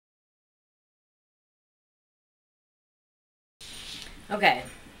Okay.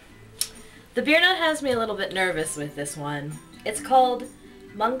 The beer nut has me a little bit nervous with this one. It's called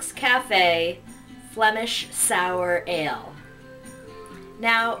Monk's Cafe Flemish Sour Ale.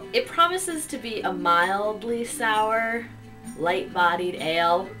 Now, it promises to be a mildly sour, light-bodied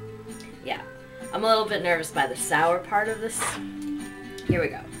ale. Yeah, I'm a little bit nervous by the sour part of this. Here we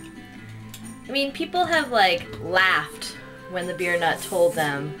go. I mean, people have, like, laughed when the beer nut told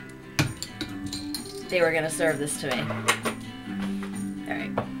them they were gonna serve this to me.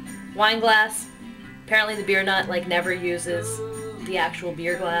 Alright. Wine glass. Apparently the beer nut, like, never uses the actual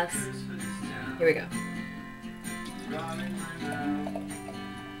beer glass. Here we go.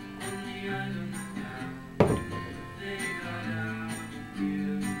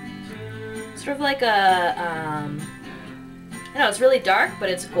 Sort of like a, I don't know, it's really dark, but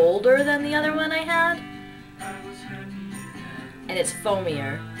it's golder than the other one I had. And it's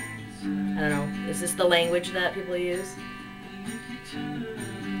foamier. I don't know, is this the language that people use?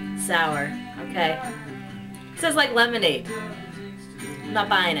 Sour, okay. It says like lemonade. I'm not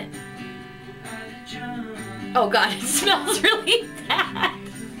buying it. Oh god, it smells really bad.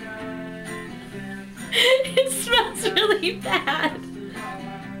 It smells really bad.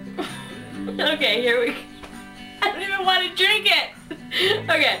 Okay, here we go. I don't even want to drink it.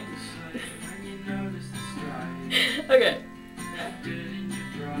 Okay. Okay.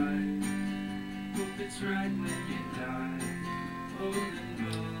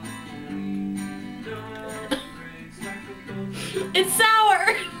 It's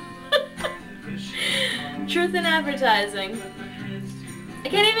sour. Truth in advertising. I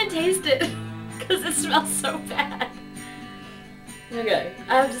can't even taste it because it smells so bad. Okay,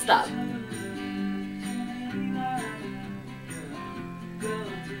 I have to stop.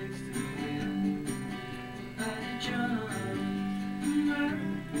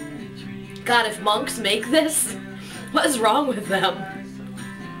 God, if monks make this, what is wrong with them?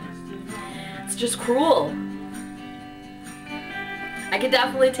 It's just cruel. I can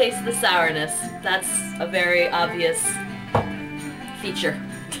definitely taste the sourness. That's a very obvious feature.